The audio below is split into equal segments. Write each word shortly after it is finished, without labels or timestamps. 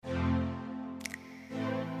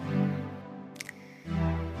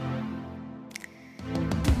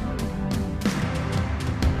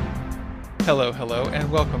Hello,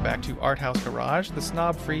 and welcome back to Art House Garage, the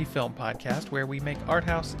snob-free film podcast where we make art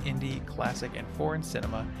house, indie, classic, and foreign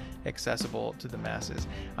cinema accessible to the masses.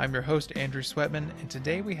 I'm your host, Andrew Sweatman, and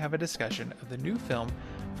today we have a discussion of the new film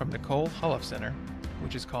from Nicole Holofcener,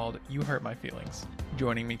 which is called You Hurt My Feelings.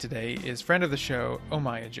 Joining me today is friend of the show,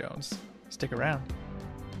 Omaya Jones. Stick around.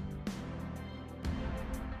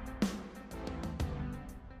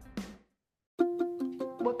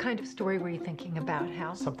 What kind of story were you thinking about,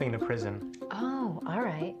 Hal? Something in a prison. Oh, all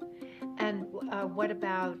right. And what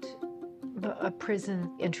about a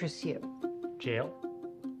prison interests you? Jail?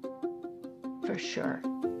 For sure.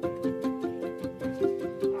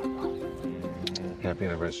 Happy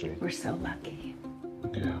anniversary. We're so lucky.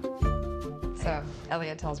 Yeah. So,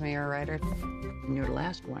 Elliot tells me you're a writer. Your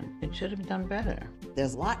last one, it should have done better.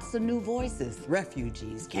 There's lots of new voices.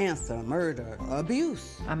 Refugees, cancer, murder,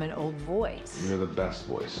 abuse. I'm an old voice. You're the best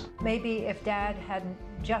voice. Maybe if Dad hadn't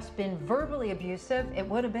just been verbally abusive, it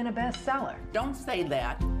would have been a bestseller. Don't say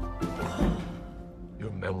that.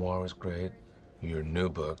 Your memoir was great. Your new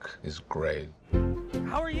book is great.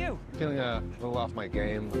 How are you? Feeling a little off my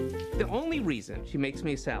game. The only reason she makes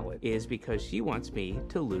me a salad is because she wants me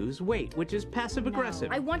to lose weight, which is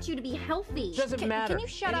passive-aggressive. I want you to be healthy. Doesn't matter. Can you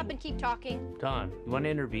shut up and keep talking? Don, you want to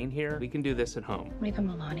intervene here? We can do this at home. Maybe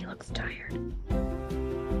Milani looks tired.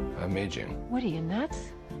 I'm aging. What are you,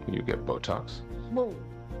 nuts? You get Botox? Well,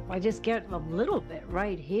 I just get a little bit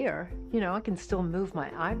right here. You know, I can still move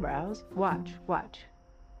my eyebrows. Watch.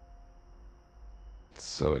 It's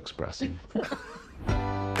so expressive. Look.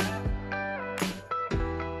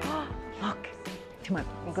 Come on,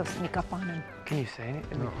 we'll go sneak up on him. Can you say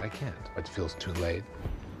anything? No, I can't. It feels too late.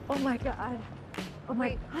 Oh my God. Oh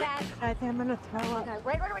my Dad. God, I'm gonna throw up.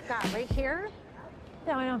 Right, God, right here.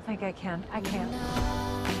 No, I don't think I can. I can't.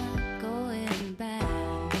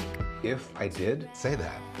 If I did say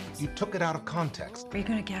that, you took it out of context. Are you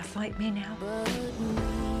gonna gaslight me now?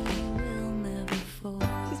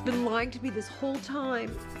 He's been lying to me this whole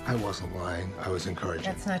time. I wasn't lying. I was encouraging.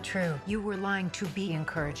 That's not true. You were lying to be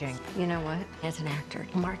encouraging. You know what? As an actor,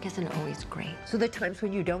 Mark isn't always great. So the times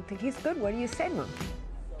when you don't think he's good, what do you say to him?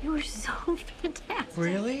 You were so fantastic.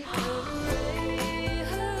 Really?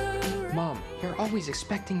 Mom, you're always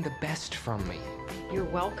expecting the best from me. You're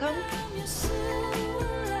welcome. Just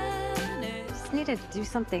need to do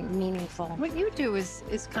something meaningful. What you do is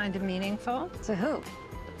kind of meaningful. To who?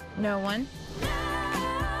 No one.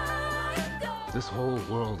 This whole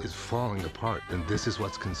world is falling apart, and this is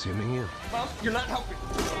what's consuming you. Mom, you're not helping.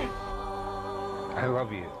 I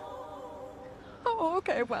love you. Oh,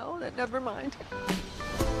 okay, well, then never mind.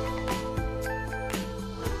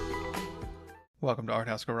 Welcome to Art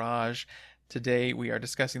House Garage. Today we are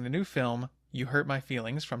discussing the new film, You Hurt My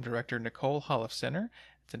Feelings, from director Nicole Holofcener.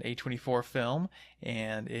 It's an A24 film,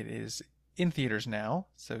 and it is in theaters now,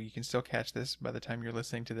 so you can still catch this by the time you're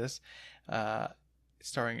listening to this.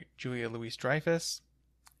 Starring Julia Louis-Dreyfus,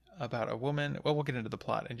 about a woman. Well, we'll get into the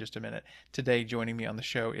plot in just a minute. Today, joining me on the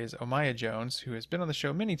show is Omaya Jones, who has been on the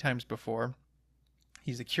show many times before.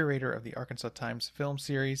 He's the curator of the Arkansas Times film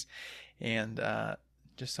series, and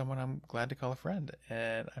just someone I'm glad to call a friend.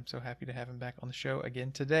 And I'm so happy to have him back on the show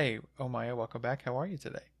again today. Omaya, welcome back. How are you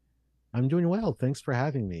today? I'm doing well. Thanks for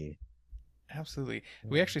having me. Absolutely.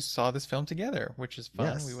 We actually saw this film together, which is fun.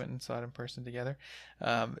 Yes. We went and saw it in person together.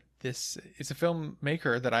 This is a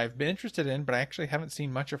filmmaker that I've been interested in, but I actually haven't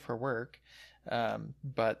seen much of her work.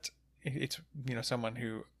 But it's, someone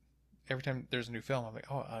who every time there's a new film, I'm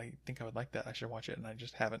like, oh, I think I would like that. I should watch it. And I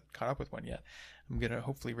just haven't caught up with one yet. I'm going to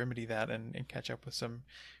hopefully remedy that and catch up with some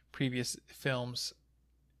previous films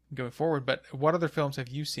going forward. But what other films have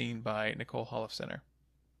you seen by Nicole Holofcener?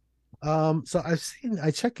 So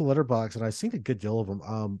I checked the letterbox and I've seen a good deal of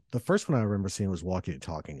them. The first one I remember seeing was Walking and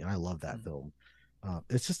Talking, and I love that film.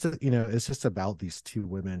 It's just it's just about these two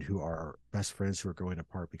women who are best friends who are growing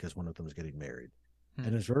apart because one of them is getting married.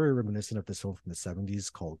 And it's very reminiscent of this film from the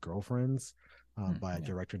 70s called Girlfriends, by a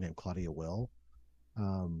director named Claudia Will.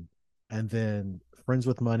 And then Friends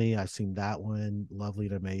with Money, I've seen that one, lovely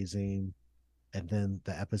and amazing. And then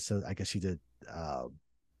the episode, I guess she did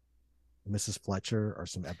Mrs. Fletcher, or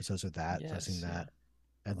some episodes of that. Yes, I've seen that.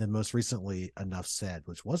 And then most recently, Enough Said,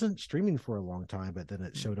 which wasn't streaming for a long time, but then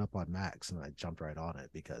it showed up on Max, and I jumped right on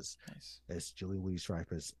it because it's Julie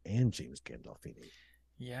Louis-Dreyfus and James Gandolfini.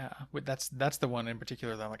 Yeah, but that's the one in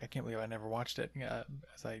particular that I'm like, I can't believe I never watched it,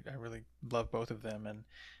 as I really love both of them, and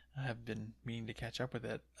I have been meaning to catch up with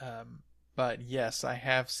it. But yes, I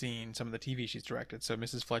have seen some of the TV she's directed. So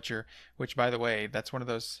Mrs. Fletcher, which, by the way, that's one of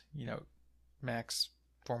those, Max,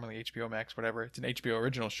 formerly HBO Max, whatever. It's an HBO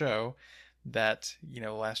original show that,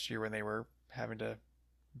 last year when they were having to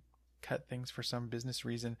cut things for some business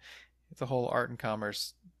reason. It's a whole art and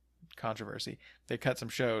commerce controversy. They cut some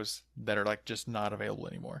shows that are like just not available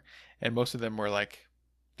anymore, and most of them were like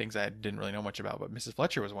things I didn't really know much about, but Mrs.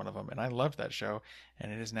 Fletcher was one of them, and I loved that show,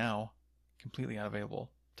 and it is now completely unavailable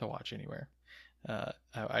to watch anywhere.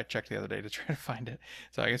 I checked the other day to try to find it,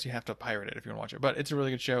 so I guess you have to pirate it if you want to watch it, but it's a really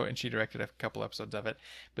good show, and she directed a couple episodes of it.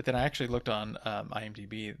 But then I actually looked on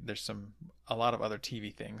IMDb. There's a lot of other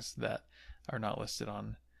TV things that are not listed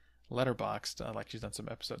on Letterboxd, like she's done some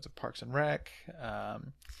episodes of Parks and Rec,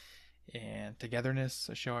 and Togetherness,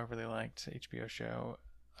 a show I really liked, HBO show,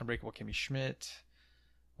 Unbreakable Kimmy Schmidt,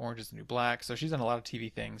 Orange is the New Black. So she's done a lot of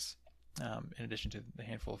TV things, in addition to the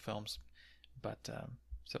handful of films. But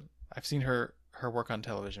so I've seen her work on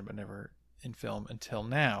television, but never in film until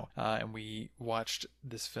now. And we watched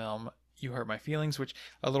this film, You Hurt My Feelings, which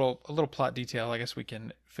a little plot detail I guess we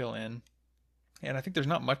can fill in. And I think there's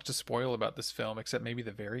not much to spoil about this film, except maybe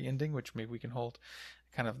the very ending, which maybe we can hold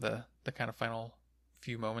kind of the kind of final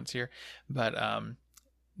few moments here. But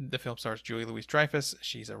the film stars Julia Louis-Dreyfus.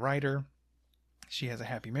 She's a writer. She has a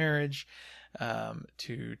happy marriage.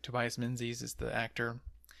 To Tobias Menzies is the actor.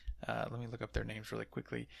 Let me look up their names really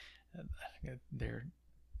quickly.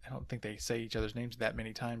 I don't think they say each other's names that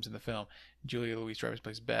many times in the film. Julia Louis-Dreyfus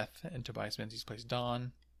plays Beth, and Tobias Menzies plays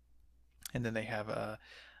Dawn. And then they have a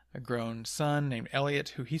grown son named Elliot,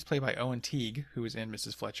 who he's played by Owen Teague, who is in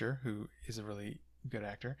Mrs. Fletcher, who is a really good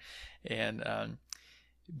actor. And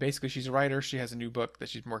basically, she's a writer. She has a new book that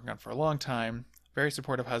she's been working on for a long time. Very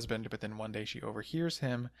supportive husband, but then one day she overhears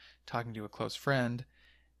him talking to a close friend,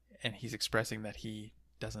 and he's expressing that he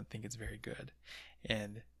doesn't think it's very good.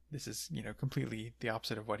 And this is, completely the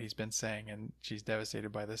opposite of what he's been saying, and she's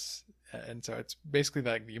devastated by this. And so it's basically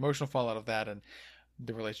like the emotional fallout of that and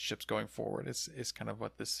the relationships going forward is kind of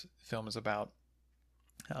what this film is about.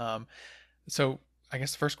 So I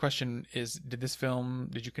guess the first question is, did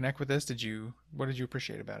you connect with this? What did you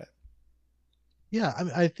appreciate about it? Yeah, I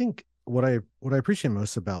mean, I think what I appreciate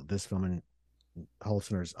most about this film and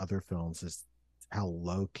Holofcener's other films is how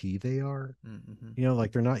low key they are. Mm-hmm.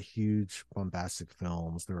 Like they're not huge bombastic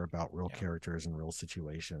films. They're about real characters and real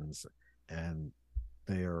situations, and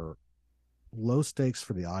they are low stakes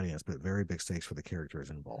for the audience, but very big stakes for the characters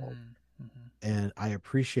involved. Mm-hmm. And I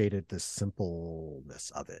appreciated the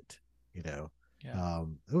simpleness of it. Yeah.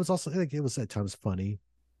 It was also like, it was at times funny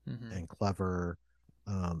mm-hmm. and clever,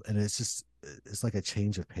 and it's like a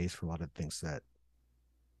change of pace for a lot of things that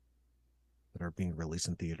are being released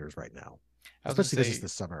in theaters right now, especially because it's the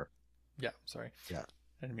summer. Yeah, sorry. Yeah,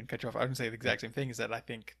 I didn't mean to cut you off. I was going to say the exact same thing, is that I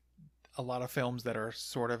think a lot of films that are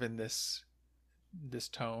sort of in this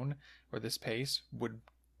tone or this pace would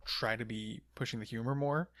try to be pushing the humor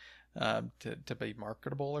more, to be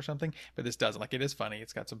marketable or something, but this doesn't. Like, it is funny,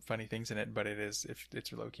 it's got some funny things in it, but it's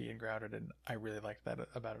low-key and grounded, and I really like that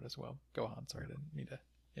about it as well. Go on, sorry, I didn't mean to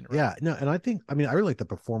interrupt. Yeah, no, and I really like the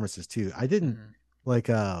performances too. I didn't like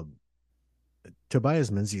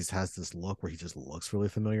Tobias Menzies has this look where he just looks really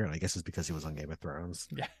familiar, and I guess it's because he was on Game of Thrones.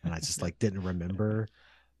 Yeah. And I just like didn't remember.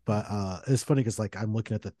 But it's funny because like I'm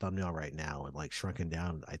looking at the thumbnail right now, and like shrunken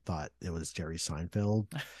down, I thought it was Jerry Seinfeld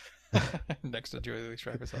next to Julia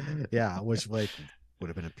Louis-Dreyfus. Yeah, which like would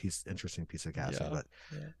have been a interesting piece of casting. Yeah.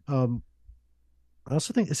 But I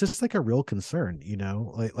also think it's just like a real concern,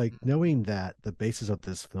 like knowing that the basis of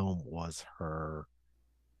this film was her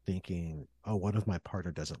thinking, oh, what if my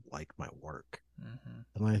partner doesn't like my work?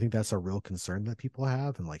 And I think that's a real concern that people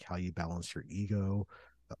have, and like how you balance your ego.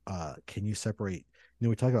 Can you separate,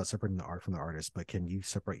 we talk about separating the art from the artist, but can you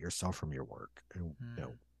separate yourself from your work? And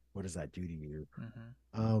what does that do to you?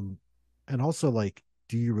 And also, like,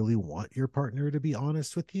 do you really want your partner to be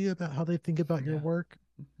honest with you about how they think about your work?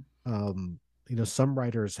 Some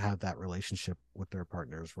writers have that relationship with their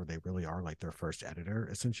partners where they really are like their first editor,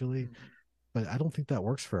 essentially. But I don't think that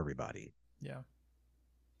works for everybody. Yeah.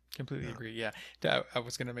 Completely agree. Yeah. I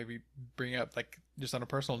was going to maybe bring up, like, just on a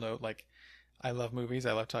personal note, like, I love movies.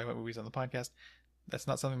 I love talking about movies on the podcast. That's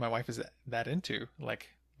not something my wife is that into. Like,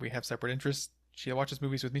 we have separate interests. She watches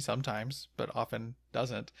movies with me sometimes, but often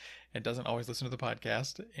doesn't, and doesn't always listen to the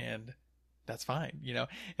podcast. And that's fine,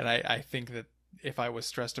 And I think that if I was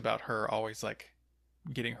stressed about her always like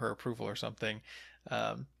getting her approval or something,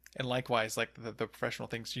 and likewise, like the professional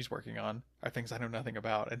things she's working on are things I know nothing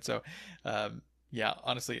about. And so, yeah,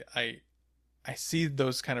 honestly, I see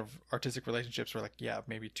those kind of artistic relationships where, like, yeah,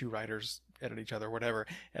 maybe two writers edit each other or whatever,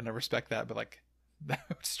 and I respect that, but like that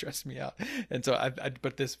would stress me out. And so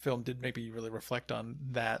but this film did make me really reflect on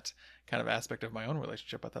that kind of aspect of my own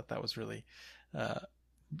relationship. I thought that was really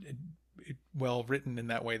well written in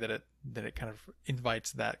that way that it kind of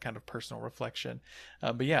invites that kind of personal reflection.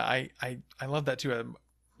 But yeah, I love that too.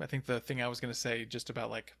 I think the thing I was going to say just about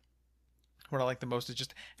like what I like the most is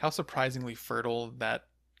just how surprisingly fertile that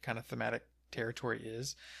kind of thematic territory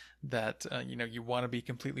is. That you want to be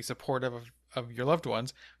completely supportive of your loved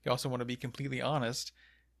ones. You also want to be completely honest.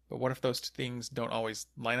 But what if those things don't always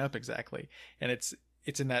line up exactly? And it's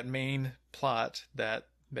in that main plot that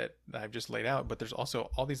I've just laid out, but there's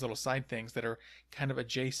also all these little side things that are kind of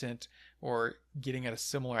adjacent or getting at a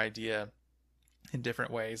similar idea in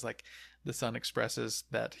different ways. Like the son expresses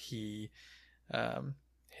that his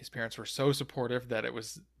parents were so supportive that it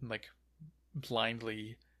was like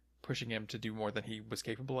blindly pushing him to do more than he was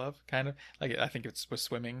capable of, kind of like, I think it was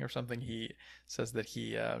swimming or something. He says that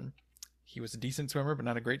he was a decent swimmer, but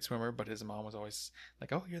not a great swimmer. But his mom was always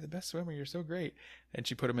like, "Oh, you're the best swimmer. You're so great." And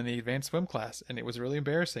she put him in the advanced swim class, and it was really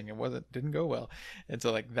embarrassing. It didn't go well. And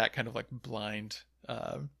so like that kind of like blind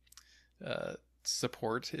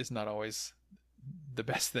support is not always the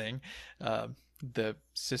best thing. The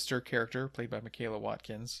sister character, played by Michaela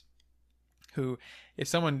Watkins, who is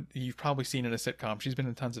someone you've probably seen in a sitcom. She's been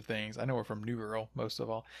in tons of things. I know her from New Girl most of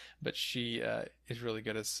all, but she is really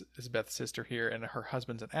good as Beth's sister here, and her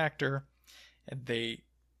husband's an actor, and they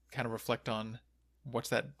kind of reflect on what's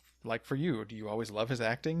that like for you. Do you always love his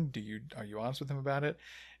acting? Are you honest with him about it?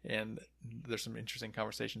 And there's some interesting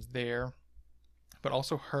conversations there, but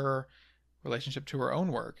also her relationship to her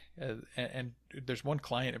own work. And there's one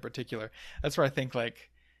client in particular. That's where I think like,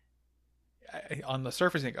 on the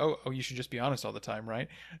surface, you think, oh, you should just be honest all the time, right?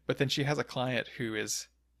 But then she has a client who is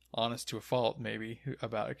honest to a fault, maybe,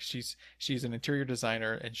 about she's an interior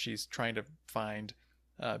designer, and she's trying to find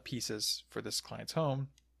pieces for this client's home,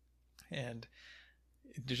 and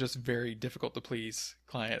it's just very difficult to please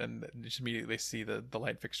client, and just immediately see the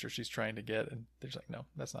light fixture she's trying to get, and they're just like, no,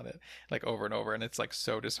 that's not it, like over and over, and it's like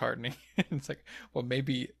so disheartening. It's like, well,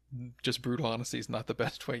 maybe just brutal honesty is not the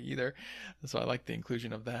best way either. So I like the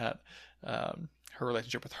inclusion of that. Her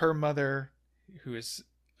relationship with her mother, who is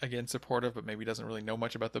again supportive, but maybe doesn't really know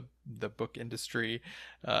much about the book industry.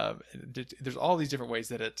 There's all these different ways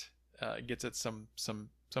that it gets at some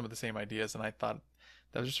of the same ideas, and I thought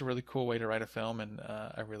that was just a really cool way to write a film, and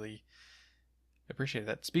I really appreciated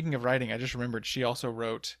that. Speaking of writing, I just remembered she also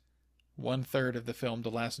wrote 1/3 of the film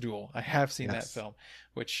The Last Duel. I have seen that film,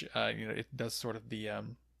 which it does sort of the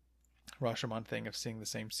Rashomon thing of seeing the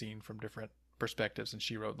same scene from different perspectives, and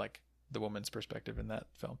she wrote like the woman's perspective in that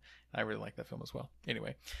film. I really like that film as well.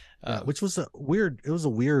 Anyway, which was a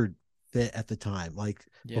weird fit at the time. Like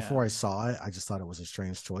before I saw it, I just thought it was a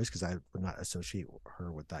strange choice because I would not associate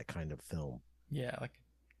her with that kind of film. Yeah, like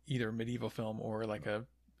either a medieval film or like a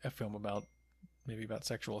film about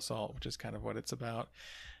sexual assault, which is kind of what it's about.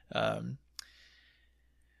 But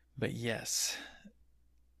yes,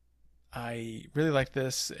 I really like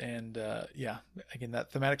this, and again,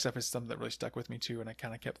 that thematic stuff is something that really stuck with me too, and I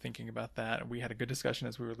kind of kept thinking about that. And we had a good discussion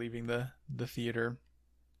as we were leaving the theater.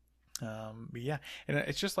 But yeah, and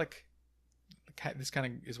it's just like this kind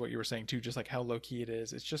of is what you were saying too, just like how low key it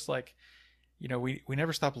is. It's just like, we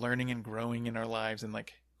never stop learning and growing in our lives, and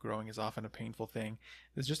like growing is often a painful thing.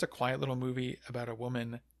 It's just a quiet little movie about a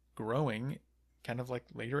woman growing, kind of like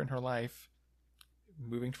later in her life,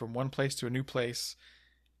 moving from one place to a new place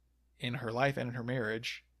in her life and in her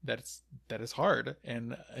marriage. That is hard,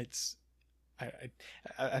 and it's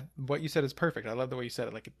what you said is perfect. I love the way you said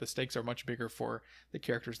it. Like the stakes are much bigger for the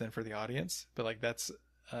characters than for the audience, but like that's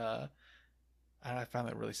I found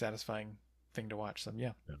that really satisfying thing to watch. So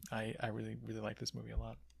yeah. I really like this movie a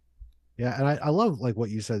lot. Yeah, and I love like what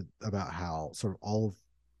you said about how sort of all of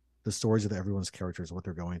the stories of everyone's characters, what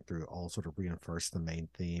they're going through, all sort of reinforce the main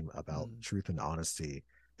theme about truth and honesty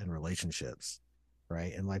and relationships,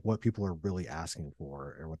 right? And like what people are really asking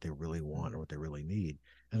for, or what they really want, or what they really need.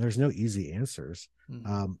 And there's no easy answers.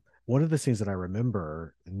 One of the things that I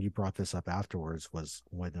remember, and you brought this up afterwards, was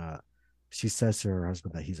when she says to her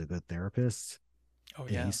husband that he's a good therapist. Oh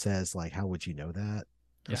and yeah. he says like, how would you know that?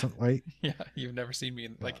 Or Yeah. something, right? Yeah, you've never seen me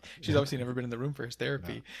she's obviously never been in the room for his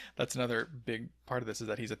therapy. Yeah. That's another big part of this, is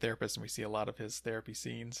that he's a therapist, and we see a lot of his therapy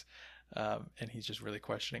scenes, and he's just really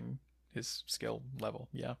questioning his skill level.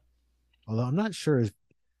 Yeah. Although I'm not sure,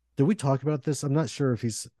 did we talk about this? I'm not sure if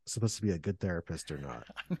he's supposed to be a good therapist or not.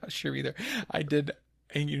 I'm not sure either. I did,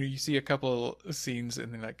 and you see a couple of scenes,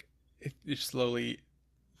 and then like it slowly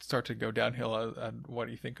start to go downhill on what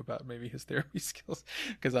do you think about maybe his therapy skills,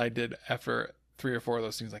 because I did, after 3 or 4 of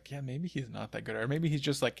those things, like, yeah, maybe he's not that good, or maybe he's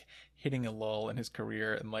just like hitting a lull in his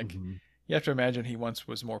career, and like you have to imagine he once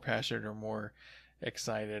was more passionate or more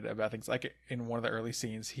excited about things. Like in one of the early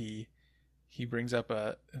scenes, he he brings up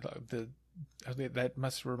that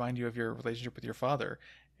must remind you of your relationship with your father.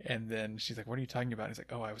 And then she's like, what are you talking about? And he's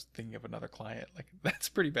like, oh, I was thinking of another client. Like, that's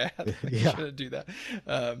pretty bad. Like, Yeah. You shouldn't do that.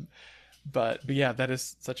 But yeah, that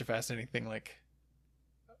is such a fascinating thing. Like,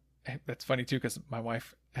 that's funny too, because my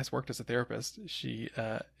wife has worked as a therapist. She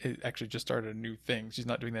actually just started a new thing. She's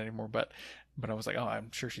not doing that anymore, but I was like, oh,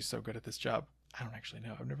 I'm sure she's so good at this job. I don't actually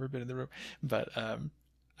know. I've never been in the room, but I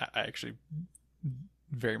actually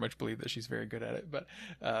very much believe that she's very good at it. But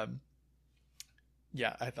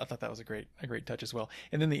yeah, I thought that was a great touch as well.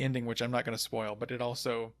 And then the ending, which I'm not going to spoil, but it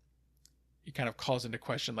kind of calls into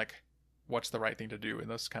question, like, what's the right thing to do in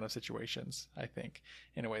those kind of situations, I think,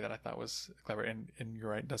 in a way that I thought was clever. And you're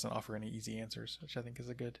right, doesn't offer any easy answers, which I think is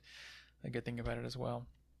a good thing about it as well.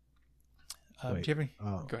 Do you have any?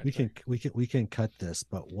 Go ahead. We can cut this,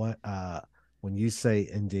 but what when you say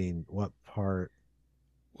ending, what part?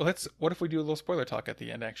 Well, what if we do a little spoiler talk at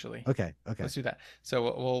the end, actually? Okay. Let's do that. So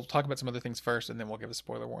we'll talk about some other things first, and then we'll give a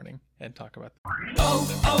spoiler warning and talk about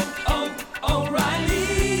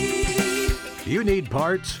O'Reilly. You need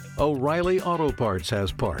parts? O'Reilly Auto Parts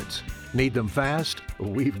has parts. Need them fast?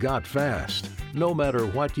 We've got fast. No matter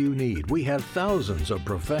what you need, we have thousands of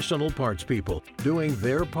professional parts people doing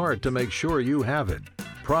their part to make sure you have it.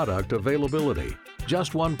 Product availability.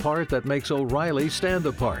 Just one part that makes O'Reilly stand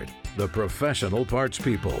apart. The professional parts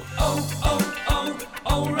people.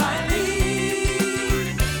 O'Reilly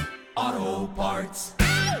Auto Parts.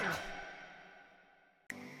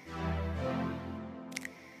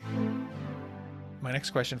 My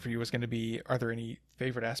next question for you was going to be, are there any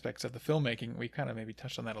favorite aspects of the filmmaking? We kind of maybe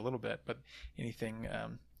touched on that a little bit, but anything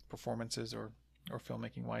performances or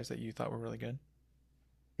filmmaking wise that you thought were really good?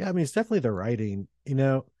 Yeah, I mean, it's definitely the writing,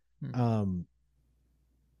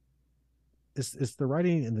 it's the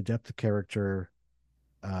writing and the depth of character.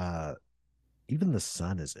 Even the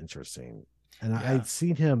son is interesting. And Yeah. I'd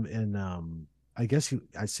seen him in I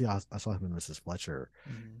saw him in Mrs. Fletcher,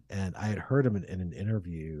 and I had heard him in an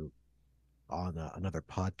interview on another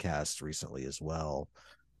podcast recently as well.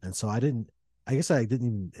 And so I didn't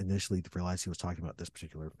even initially realize he was talking about this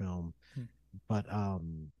particular film. But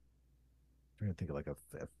I'm trying to think of like a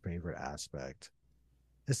favorite aspect.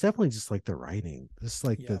 It's definitely just like the writing. It's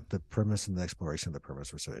like the premise and the exploration of the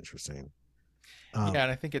premise were so interesting. And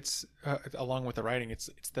I think it's along with the writing, it's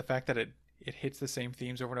the fact that it hits the same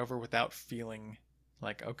themes over and over without feeling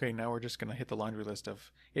like, okay, now we're just going to hit the laundry list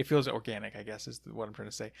of, it feels organic, I guess is what I'm trying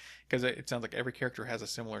to say. Because it sounds like every character has a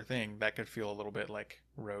similar thing that could feel a little bit like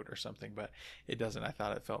rote or something, but it doesn't. I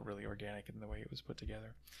thought it felt really organic in the way it was put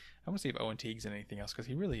together. I want to see if Owen Teague's in anything else, because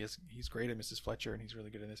he really is. He's great at Mrs. Fletcher, and he's really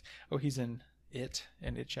good in this. Oh, he's in It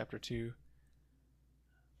and It Chapter 2.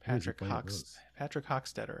 Patrick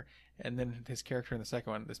Hochstetter, and then his character in the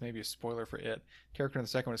second one, this may be a spoiler for It, character in the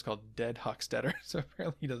second one is called Dead Hochstetter, so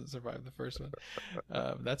apparently he doesn't survive the first one.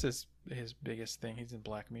 That's his biggest thing. He's in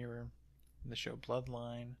Black Mirror, in the show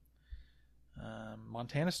Bloodline,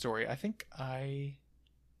 Montana Story. I think I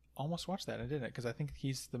almost watched that and didn't, because I think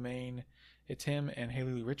he's the main. It's him and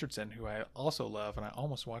Haley Lee Richardson, who I also love, and I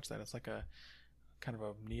almost watched that. It's like a kind of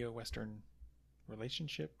a neo-Western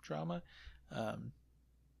relationship drama.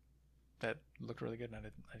 That looked really good, and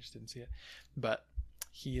I just didn't see it. But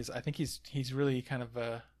I think he's really kind of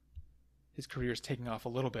his career is taking off a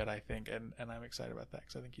little bit, I think, and I'm excited about that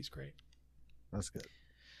because I think he's great. That's good.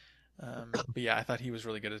 But yeah, I thought he was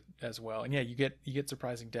really good as well. And yeah, you get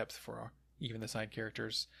surprising depth for even the side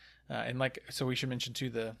characters, and like, so we should mention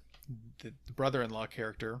too the brother-in-law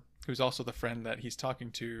character, who's also the friend that he's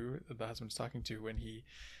talking to, the husband's talking to when he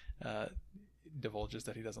divulges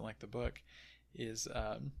that he doesn't like the book, is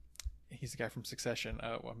he's the guy from Succession.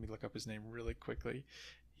 Let me look up his name really quickly.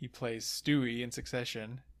 He plays Stewie in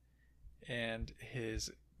Succession, and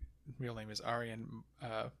his real name is Aryan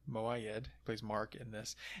Moayed. He plays Mark in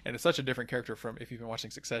this, and it's such a different character from, if you've been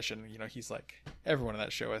watching Succession, he's like, everyone in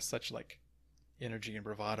that show has such like energy and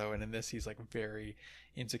bravado, and in this he's like a very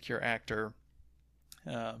insecure actor.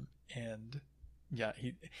 And yeah,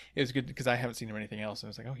 it was good because I haven't seen him in anything else, and I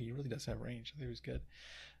was like, oh, he really does have range. I think he was good.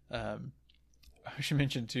 I should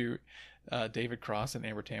mention too, David Cross and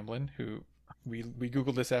Amber Tamblyn, who we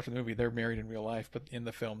Googled this after the movie. They're married in real life, but in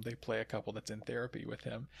the film they play a couple that's in therapy with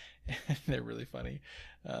him, and they're really funny.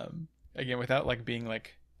 Again, without like being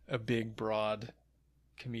like a big broad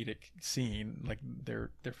comedic scene, like they're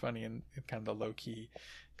funny in kind of the low key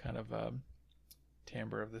kind of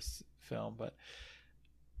timbre of this film. But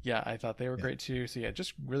yeah, I thought they were great too. So yeah,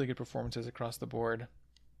 just really good performances across the board.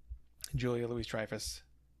 Julia Louis-Dreyfus,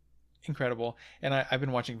 incredible. And I've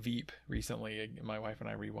been watching Veep recently. My wife and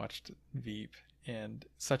I rewatched Veep, and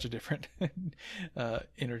such a different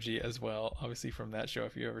energy as well, obviously, from that show,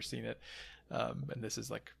 if you've ever seen it. And this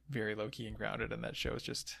is like very low-key and grounded, and that show is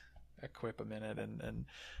just a quip a minute and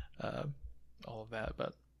all of that.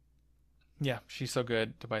 But yeah, she's so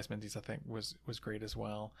good. Tobias Menzies, I think, was great as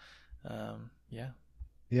well. Yeah.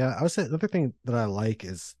 Yeah, I would say another thing that I like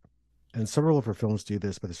is, and several of her films do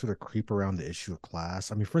this, but they sort of creep around the issue of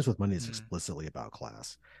class. I mean, Friends with Money is explicitly about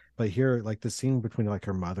class, but here, like the scene between like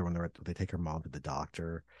her mother when they take her mom to the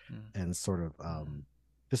doctor, and sort of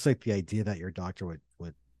just like the idea that your doctor would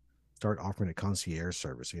start offering a concierge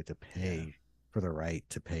service. You have to pay for the right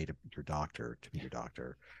to pay to your doctor to be your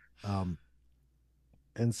doctor.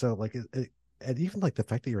 And so like and even like the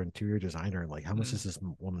fact that you're an interior designer and like how much is this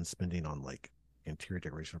woman spending on like interior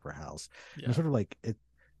decoration of her house? And sort of like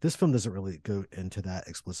this film doesn't really go into that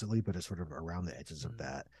explicitly, but it's sort of around the edges of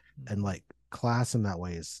that. And like class in that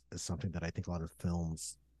way is something that I think a lot of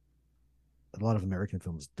American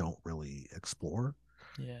films don't really explore.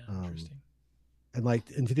 Yeah, interesting.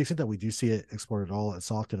 And to the extent that we do see it explored at all,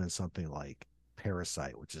 it's often in something like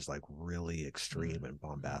Parasite, which is like really extreme and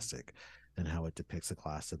bombastic, and how it depicts a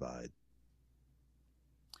class divide.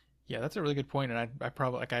 Yeah, that's a really good point. And I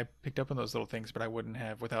probably, like, I picked up on those little things, but I wouldn't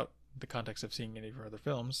have without the context of seeing any of her other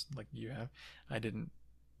films like you have. I didn't,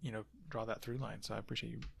 draw that through line. So I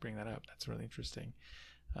appreciate you bringing that up. That's really interesting.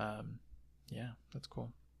 Yeah, that's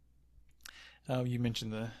cool. You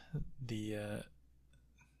mentioned the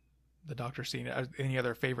doctor scene. Any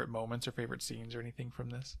other favorite moments or favorite scenes or anything from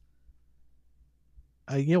this?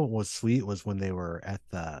 What was sweet was when they were at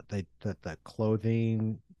the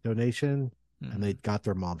clothing donation and they got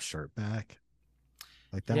their mom's shirt back.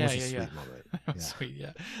 Like that was a sweet moment. That was sweet.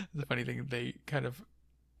 Yeah, the funny thing, they kind of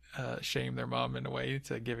shame their mom in a way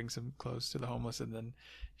to giving some clothes to the homeless, and then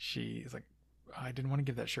she is like, I didn't want to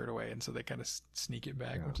give that shirt away, and so they kind of sneak it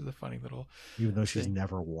back, which is a funny little even though she's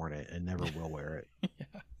never worn it and never will wear it.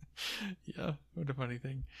 Yeah, what a funny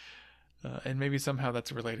thing. And maybe somehow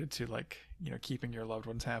that's related to like, keeping your loved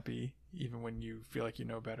ones happy even when you feel like you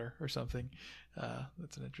know better or something.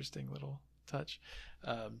 That's an interesting little touch.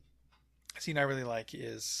 A scene I really like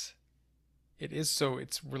is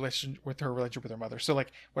it's relationship with her relationship with her mother. So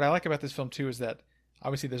like what I like about this film too is that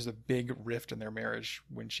obviously there's a big rift in their marriage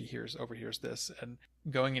when she overhears this, and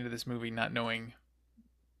going into this movie not knowing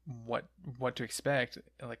what to expect,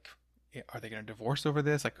 like, are they going to divorce over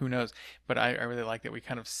this? Like, who knows? But I really like that we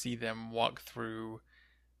kind of see them walk through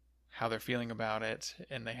how they're feeling about it,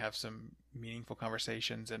 and they have some meaningful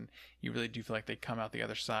conversations, and you really do feel like they come out the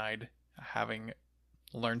other side having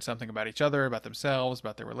learned something about each other, about themselves,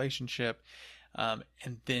 about their relationship. And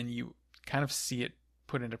then you kind of see it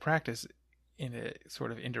put into practice in a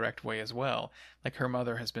sort of indirect way as well. Like her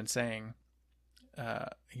mother has been saying,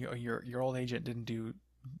 your old agent didn't do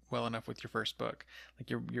well enough with your first book. Like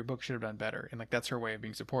your book should have done better. And like that's her way of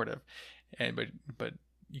being supportive. And but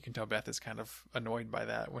you can tell Beth is kind of annoyed by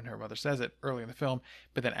that when her mother says it early in the film.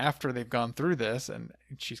 But then after they've gone through this and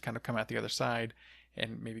she's kind of come out the other side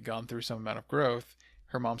and maybe gone through some amount of growth,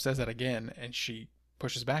 her mom says that again, and she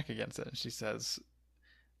pushes back against it. And she says,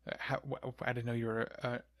 I didn't know you were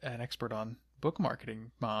an expert on book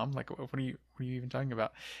marketing, Mom. Like, what are you even talking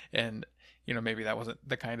about? And maybe that wasn't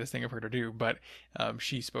the kindest thing of her to do, but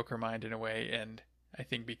she spoke her mind in a way. And I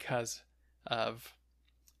think because of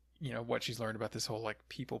what she's learned about this whole like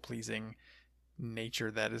people pleasing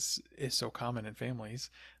nature that is so common in families,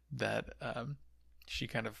 that she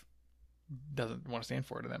kind of doesn't want to stand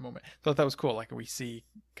for it in that moment. I thought that was cool. Like we see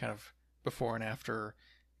kind of before and after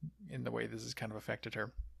in the way this has kind of affected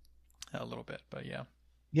her a little bit. But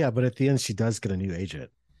yeah, but at the end she does get a new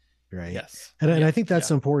agent, right? Yes. And I think that's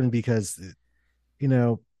important because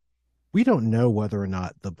we don't know whether or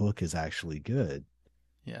not the book is actually good.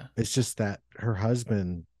 Yeah, it's just that her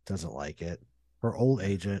husband doesn't like it, her old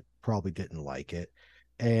agent probably didn't like it,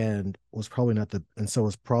 and was probably not the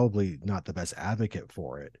best advocate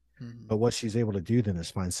for it. But what she's able to do then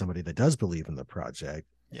is find somebody that does believe in the project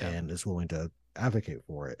and is willing to advocate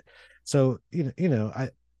for it. So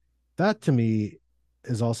that to me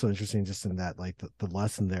is also interesting, just in that like the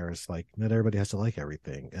lesson there is like not everybody has to like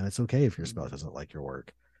everything, and it's okay if your spouse doesn't like your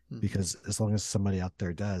work, because as long as somebody out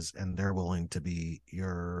there does, and they're willing to be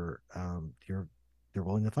they're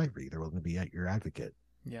willing to fight for you, they're willing to be your advocate.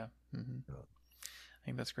 Yeah. I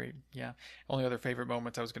think that's great. Yeah. Only other favorite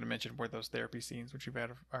moments I was going to mention were those therapy scenes, which we've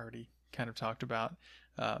already kind of talked about.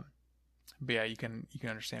 But yeah, you can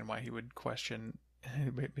understand why he would question.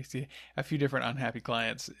 Basically, a few different unhappy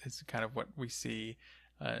clients is kind of what we see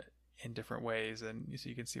in different ways, and so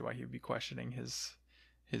you can see why he would be questioning his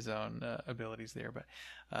own abilities there. But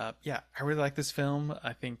yeah, I really like this film.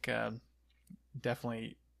 I think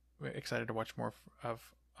definitely excited to watch more of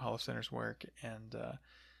Holofcener's work. And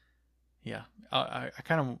yeah, I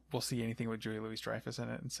kind of will see anything with Julia Louis-Dreyfus in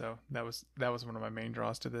it, and so that was one of my main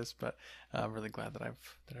draws to this. But I'm really glad that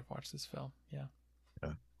I've watched this film. Yeah.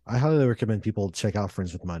 I highly recommend people check out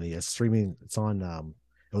Friends with Money. It's streaming. It's on.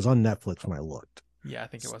 It was on Netflix when I looked. Yeah, I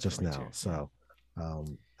think it was just now. too. So,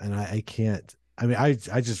 and I can't. I mean, I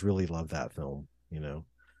just really love that film.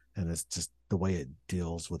 And it's just the way it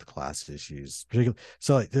deals with class issues.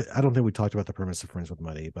 So, like, I don't think we talked about the premise of Friends with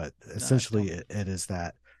Money, but essentially, it is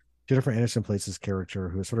that Jennifer Aniston plays this character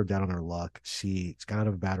who is sort of down on her luck. She's got out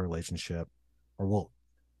of a bad relationship, or well,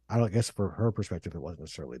 I don't guess for her perspective, it wasn't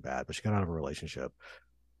necessarily bad, but she got out of a relationship.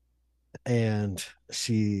 And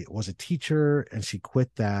she was a teacher and she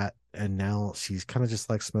quit that, and now she's kind of just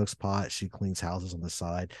like smokes pot. She cleans houses on the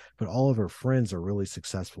side, but all of her friends are really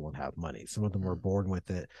successful and have money. Some of them were born with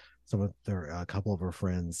it. Some of their a couple of her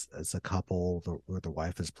friends as a couple, the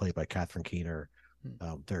wife is played by Catherine Keener.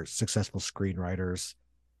 They're successful screenwriters,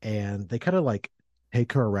 and they kind of like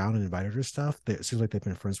take her around and invite her to stuff. It seems like they've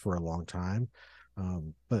been friends for a long time,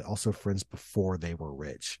 but also friends before they were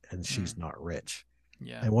rich, and she's not rich.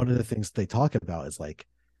 Yeah. And one of the things they talk about is like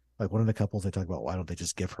one of the couples, they talk about, why don't they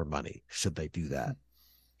just give her money? Should they do that?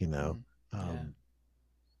 Yeah.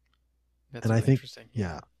 That's And really I think, interesting.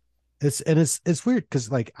 it's weird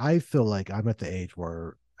because like I feel like I'm at the age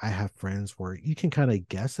where I have friends where you can kind of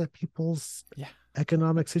guess at people's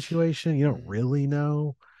economic situation. You don't really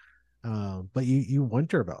know, but you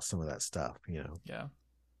wonder about some of that stuff. Yeah,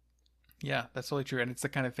 that's totally true. And it's the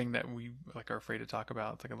kind of thing that we like are afraid to talk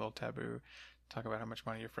about. It's like a little taboo. Talk about how much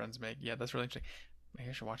money your friends make. Yeah, that's really interesting. Maybe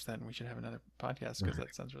I should watch that, and we should have another podcast because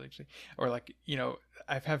that sounds really interesting. Or like,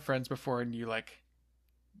 I've had friends before, and you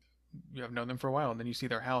have known them for a while, and then you see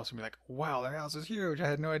their house and be like, wow, their house is huge. I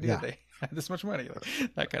had no idea they had this much money.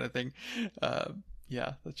 Like, that kind of thing.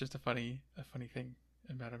 Yeah, that's just a funny thing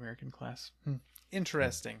about American class.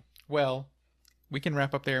 Interesting. Well, we can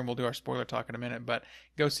wrap up there and we'll do our spoiler talk in a minute, but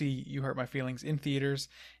go see You Hurt My Feelings in theaters,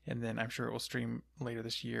 and then I'm sure it will stream later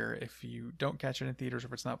this year if you don't catch it in theaters or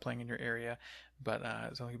if it's not playing in your area. But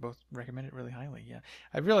so we both recommend it really highly. Yeah,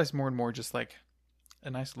 I've realized more and more just like a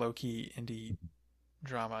nice low-key indie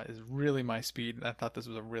drama is really my speed. I thought this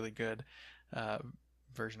was a really good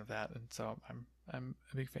version of that, and so I'm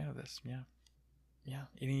a big fan of this. Yeah.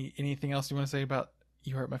 Anything else you want to say about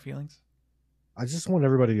You Hurt My Feelings? I just want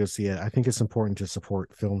everybody to go see it. I think it's important to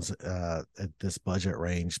support films at this budget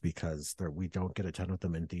range because we don't get a ton of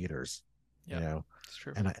them in theaters. It's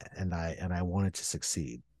true. And I want it to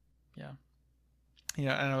succeed. Yeah.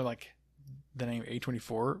 I know like the name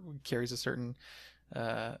A24 carries a certain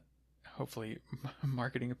hopefully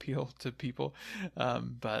marketing appeal to people.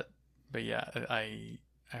 But yeah, I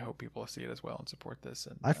hope people see it as well and support this.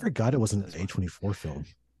 And I forgot it was an A24 film.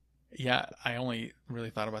 Yeah, I only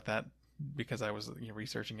really thought about that because I was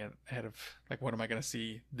researching it ahead of like what am I going to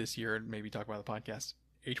see this year and maybe talk about the podcast.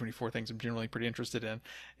 A24 things I'm generally pretty interested in,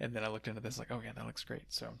 and then I looked into this like, oh yeah, that looks great.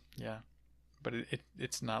 So yeah, but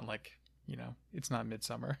it's not like it's not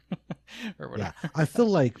Midsummer or whatever. Yeah, I feel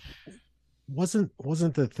like wasn't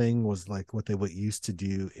the thing was like what they would used to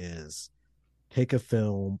do is take a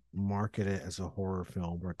film, market it as a horror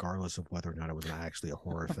film, regardless of whether or not it was actually a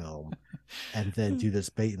horror film, and then do this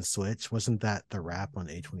bait and switch. Wasn't that the rap on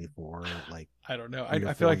A24? Like, I don't know.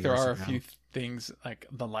 I feel like there are a few things like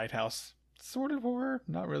The Lighthouse, sort of horror,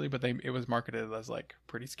 not really, but it was marketed as like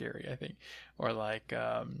pretty scary, I think. Or like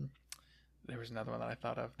there was another one that I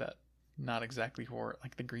thought of that not exactly horror,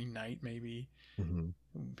 like The Green Knight, maybe.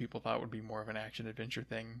 People thought would be more of an action adventure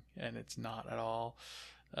thing, and it's not at all.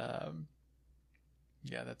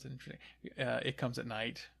 Yeah, that's interesting. It Comes at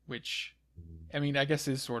Night, which, I mean, I guess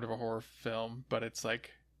is sort of a horror film, but it's like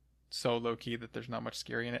so low key that there's not much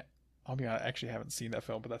scary in it. I'll be honest, I actually haven't seen that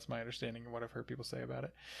film, but that's my understanding of what I've heard people say about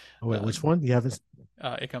it. Oh, wait, which one? You haven't?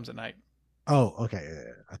 It Comes at Night. Oh, okay.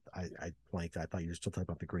 I blanked. I thought you were still talking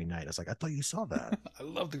about The Green Knight. I was like, I thought you saw that. I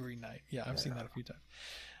love The Green Knight. Yeah, I've seen that a few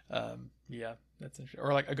times. Yeah, that's interesting.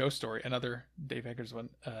 Or like A Ghost Story, another Dave Eggers one,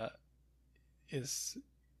 is,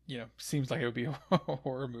 seems like it would be a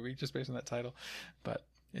horror movie just based on that title, but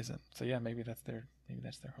isn't. So yeah, maybe that's their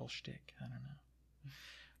whole shtick. I don't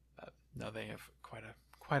know. No, they have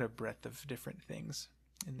quite a breadth of different things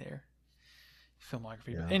in their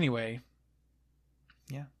filmography. Yeah. But anyway,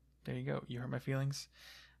 yeah, there you go. You Hurt My Feelings.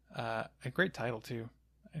 A great title too.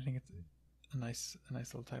 I think it's a nice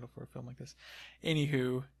little title for a film like this.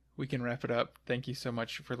 Anywho, we can wrap it up. Thank you so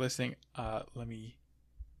much for listening. Let me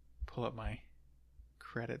pull up my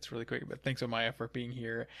credits really quick, but thanks Amaya for being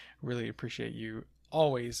here. Really appreciate you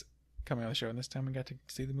always coming on the show, and this time we got to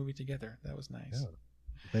see the movie together. That was nice. Yeah.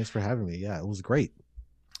 Thanks for having me. Yeah, it was great.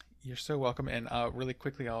 You're so welcome. And really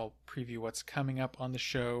quickly, I'll preview what's coming up on the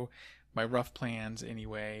show, my rough plans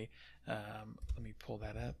anyway. Let me pull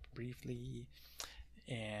that up briefly.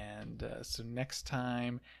 And so next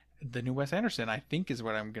time, the new Wes Anderson, I think, is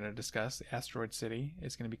what I'm going to discuss. Asteroid City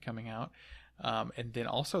is going to be coming out. And then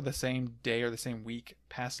also the same day or the same week,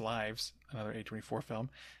 Past Lives, another A24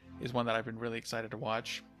 film, is one that I've been really excited to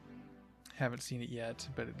watch. Haven't seen it yet,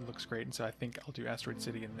 but it looks great. And so I think I'll do Asteroid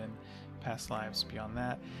City and then Past Lives beyond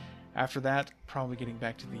that. After that, probably getting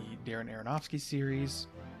back to the Darren Aronofsky series.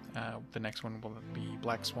 The next one will be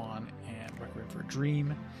Black Swan and Requiem for a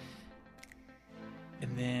Dream.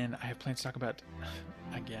 And then I have plans to talk about,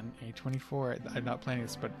 again, A24. I'm not planning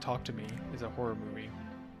this, but Talk to Me is a horror movie.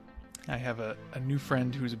 I have a new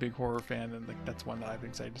friend who's a big horror fan, and that's one that I've been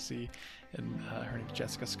excited to see. And her name is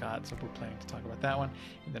Jessica Scott, so we're planning to talk about that one.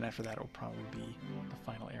 And then after that, it will probably be the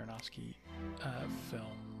final Aronofsky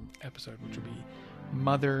film episode, which will be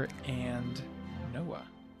Mother and Noah.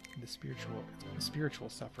 The spiritual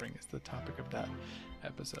suffering is the topic of that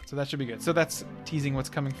episode. So that should be good. So that's teasing what's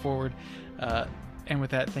coming forward. And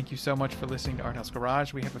with that, thank you so much for listening to Art House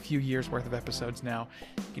Garage. We have a few years worth of episodes now.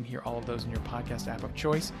 You can hear all of those in your podcast app of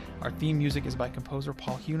choice. Our theme music is by composer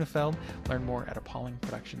Paul Hunefeld. Learn more at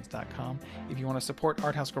appallingproductions.com. If you want to support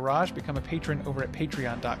Art House Garage, become a patron over at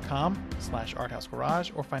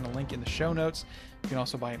patreon.com/arthousegarage or find a link in the show notes. You can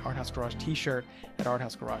also buy an Art House Garage t-shirt at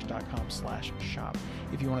arthousegarage.com/shop.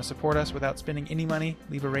 If you want to support us without spending any money,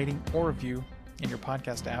 leave a rating or review in your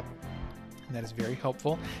podcast app. That is very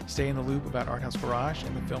helpful. Stay in the loop about Art House Garage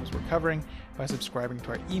and the films we're covering by subscribing to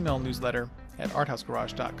our email newsletter at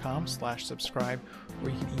arthousegarage.com/subscribe, or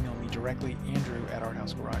you can email me directly,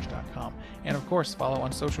 andrew@arthousegarage.com. And of course, follow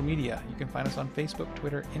on social media. You can find us on Facebook,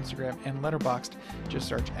 Twitter, Instagram, and Letterboxd. Just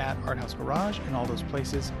search at Art House Garage in all those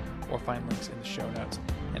places, or find links in the show notes.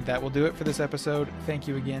 And that will do it for this episode. Thank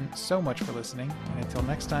you again so much for listening, and until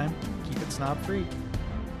next time, keep it snob-free.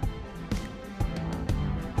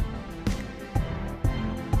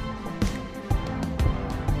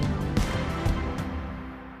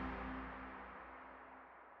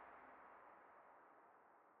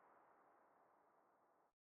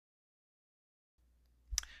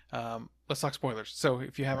 Let's talk spoilers. So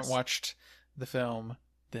if you haven't watched the film,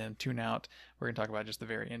 then tune out. We're going to talk about just the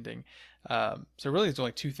very ending. So really, there's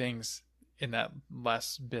only two things in that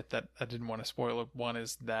last bit that I didn't want to spoil. One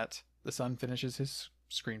is that the son finishes his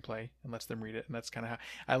screenplay and lets them read it. And that's kind of how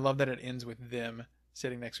I love that it ends with them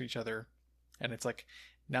sitting next to each other. And it's like,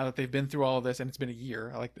 now that they've been through all of this, and it's been a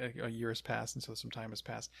year, a year has passed, and so some time has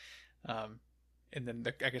passed. And then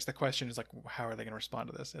I guess the question is like, how are they going to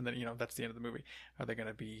respond to this? And then, that's the end of the movie. Are they going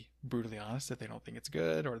to be brutally honest that they don't think it's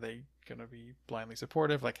good? Or are they going to be blindly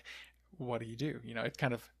supportive? Like, what do you do? It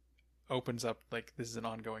kind of opens up like this is an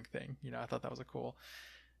ongoing thing. I thought that was a cool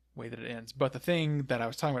way that it ends. But the thing that I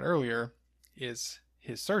was talking about earlier is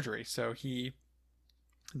his surgery. So the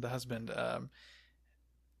husband,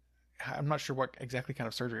 I'm not sure what exactly kind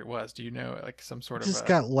of surgery it was. Do you know, like some sort of? Just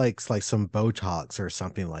got like some Botox or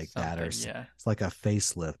something like that, or yeah, it's like a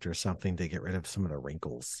facelift or something to get rid of some of the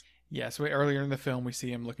wrinkles. Yeah. So earlier in the film, we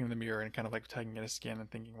see him looking in the mirror and kind of like tugging at his skin and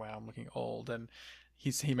thinking, "Wow, I'm looking old." And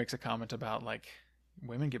he makes a comment about like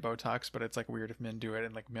women get Botox, but it's like weird if men do it,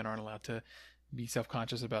 and like men aren't allowed to be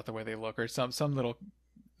self-conscious about the way they look, or some little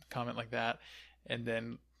comment like that. And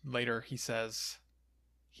then later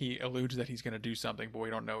he alludes that he's going to do something, but we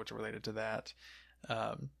don't know it's related to that.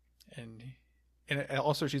 And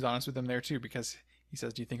also she's honest with him there too, because he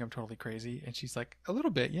says, "Do you think I'm totally crazy?" And she's like, "A little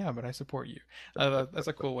bit, yeah, but I support you." That's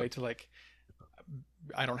a cool way to like,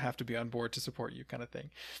 I don't have to be on board to support you kind of thing.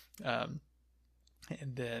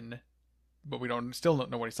 And then, but we still don't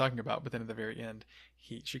know what he's talking about. But then at the very end,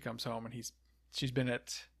 she comes home and she's been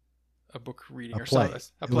at a book reading or something.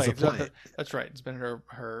 A play. That's right. It's been at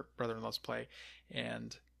her brother-in-law's play,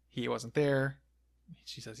 and he wasn't there.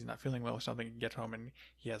 She says he's not feeling well or something. He gets home and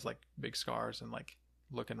he has like big scars and like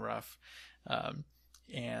looking rough.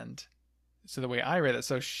 And so the way I read it,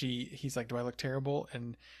 so he's like, "Do I look terrible?"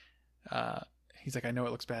 And he's like, "I know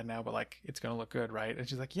it looks bad now, but like it's gonna look good, right?" And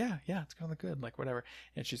she's like, yeah, it's gonna look good, like whatever.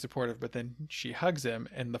 And she's supportive, but then she hugs him,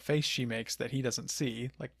 and the face she makes that he doesn't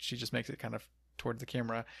see, like she just makes it kind of towards the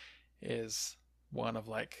camera, is one of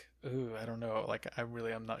like, "Ooh, I don't know, like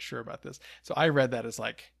I'm not sure about this." So I read that as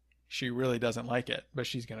like she really doesn't like it, but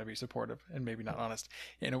she's going to be supportive and maybe not honest,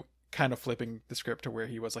 and kind of flipping the script to where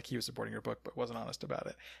he was supporting her book but wasn't honest about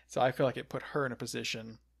it. So I feel like it put her in a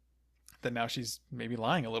position that now she's maybe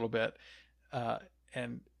lying a little bit,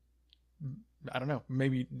 and I don't know,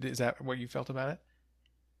 maybe is that what you felt about it?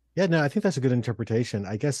 Yeah, no, I think that's a good interpretation.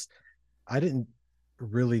 I guess I didn't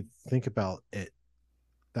really think about it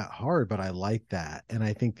that hard, but I like that. And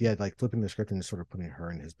I think, yeah, like flipping the script and sort of putting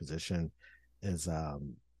her in his position is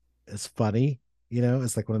is funny, you know,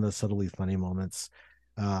 it's like one of those subtly funny moments.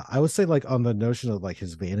 I would say like on the notion of like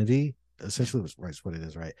his vanity, essentially was right what it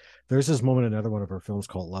is, right? There's this moment in another one of her films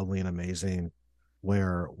called Lovely and Amazing,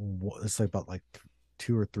 where it's like about like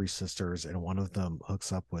two or three sisters, and one of them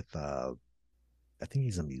hooks up with I think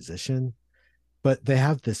he's a musician, but they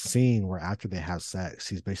have this scene where after they have sex,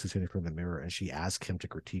 he's basically sitting in front of the mirror and she asks him to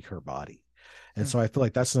critique her body. And so I feel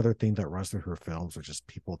like that's another thing that runs through her films, are just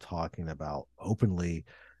people talking about openly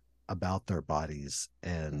about their bodies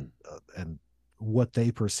and what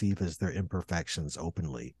they perceive as their imperfections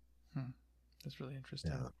openly. That's really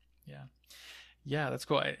interesting. Yeah, that's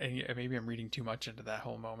cool. Maybe I'm reading too much into that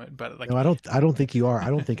whole moment, but like, No, I don't think you are. I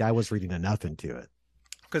don't think I was reading enough into it.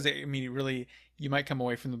 because I mean, really, you might come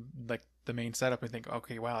away from the main setup and think,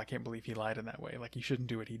 okay, wow, I can't believe he lied in that way. Like, he shouldn't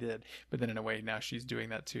do what he did. But then in a way, now she's doing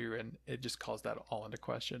that too, and it just calls that all into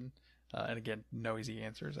question. And again, no easy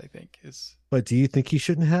answers, I think, is. But do you think he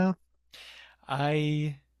shouldn't have?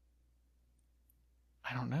 I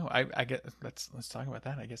don't know. I get let's talk about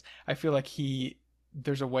that. I guess I feel like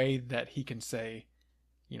there's a way that he can say,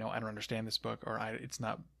 I don't understand this book, or it's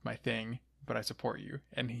not my thing, but I support you.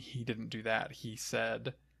 And he didn't do that. He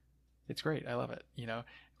said, it's great, I love it,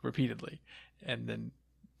 repeatedly, and then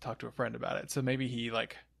talk to a friend about it. So maybe he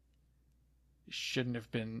like shouldn't have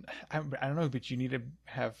been. I don't know, but you need to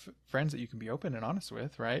have friends that you can be open and honest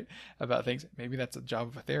with, right, about things. Maybe that's a job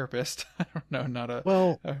of a therapist. I don't know, not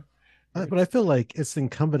a but I feel like it's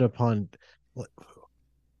incumbent upon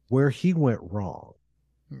where he went wrong.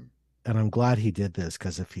 And I'm glad he did this,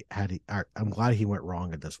 because I'm glad he went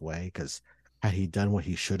wrong in this way, because had he done what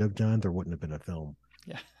he should have done, there wouldn't have been a film.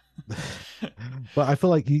 Yeah. But I feel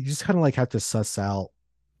like you just kind of like have to suss out,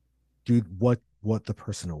 dude, what the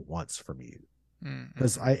person wants from you.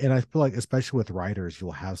 Because I feel like, especially with writers,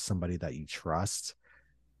 you'll have somebody that you trust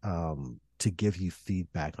to give you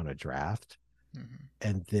feedback on a draft.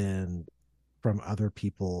 And then from other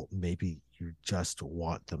people, maybe you just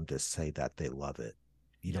want them to say that they love it.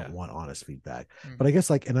 You don't want honest feedback. But I guess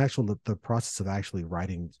like in the process of actually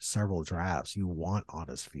writing several drafts, you want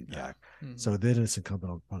honest feedback. So then it's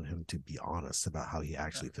incumbent upon him to be honest about how he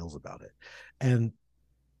actually feels about it. And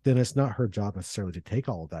then it's not her job necessarily to take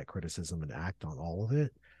all of that criticism and act on all of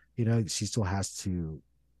it. She still has to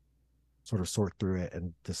sort of sort through it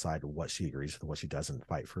and decide what she agrees with and what she doesn't,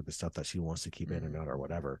 fight for the stuff that she wants to keep in and out or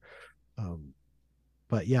whatever.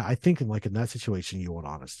 But yeah, I think in that situation, you want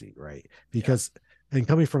honesty, right? Because and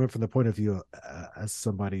coming from it from the point of view as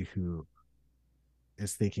somebody who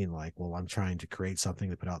is thinking like, well, I'm trying to create something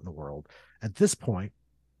to put out in the world. At this point,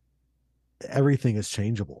 everything is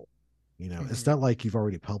changeable. It's not like you've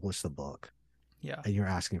already published the book, and you're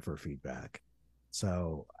asking for feedback.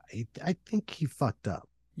 So I think he fucked up.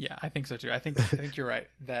 Yeah, I think so too. I think you're right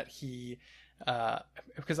that he,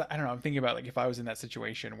 because I don't know, I'm thinking about like if I was in that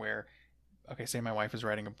situation where, okay, say my wife is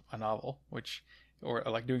writing a novel, or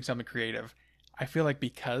like doing something creative, I feel like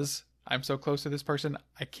because I'm so close to this person,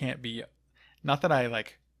 I can't be, not that I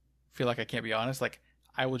like feel like I can't be honest, like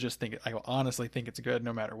I will honestly think it's good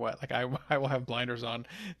no matter what. Like I will have blinders on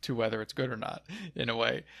to whether it's good or not in a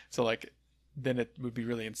way. So like, then it would be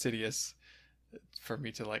really insidious for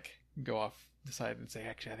me to like go off the side and say,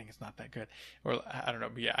 actually, I think it's not that good. Or I don't know.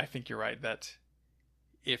 But yeah, I think you're right that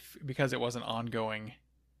because it wasn't ongoing,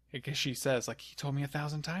 because she says like, he told me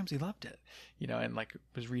 1,000 times he loved it, and like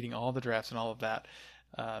was reading all the drafts and all of that.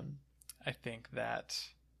 I think that,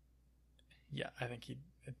 I think he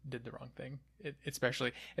did the wrong thing.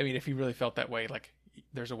 Especially, I mean, if he really felt that way, like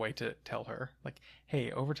there's a way to tell her like,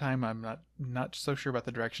 hey, over time, I'm not so sure about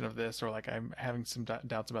the direction of this, or like I'm having some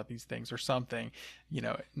doubts about these things or something,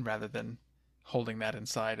 rather than holding that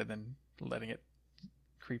inside and then letting it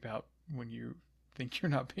creep out when you think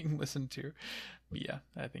you're not being listened to. But yeah,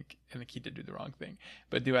 I think he did do the wrong thing.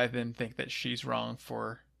 But do I then think that she's wrong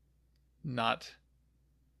for not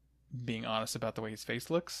being honest about the way his face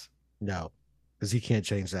looks? No, because he can't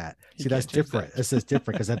change that. See, that's different. This is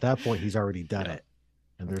different because at that point he's already done it,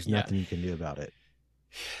 and there's nothing you can do about it.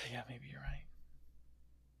 Yeah, maybe you're right.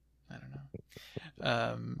 I don't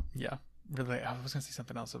know. Yeah, really, I was gonna say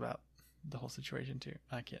something else about the whole situation too.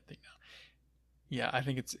 I can't think now. Yeah, I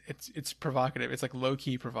think it's provocative. It's like low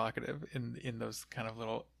key provocative in those kind of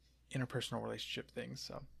little interpersonal relationship things.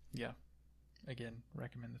 So yeah, again,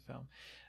 recommend the film.